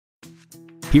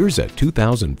Here's a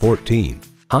 2014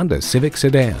 Honda Civic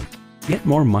sedan. Get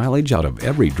more mileage out of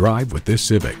every drive with this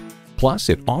Civic. Plus,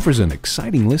 it offers an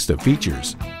exciting list of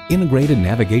features. Integrated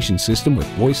navigation system with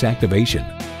voice activation,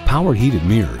 power heated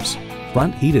mirrors,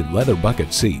 front heated leather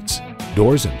bucket seats,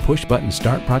 doors and push-button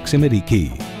start proximity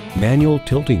key, manual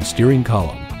tilting steering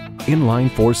column, inline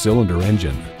 4-cylinder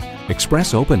engine,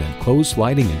 express open and close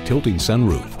sliding and tilting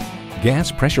sunroof, gas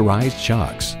pressurized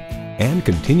shocks, and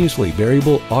continuously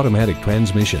variable automatic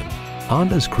transmission.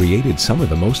 Honda's created some of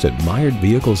the most admired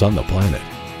vehicles on the planet.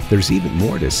 There's even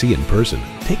more to see in person.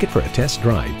 Take it for a test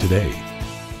drive today.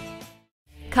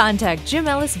 Contact Jim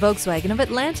Ellis Volkswagen of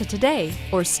Atlanta today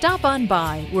or stop on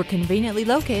by. We're conveniently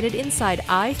located inside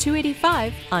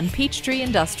I-285 on Peachtree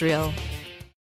Industrial.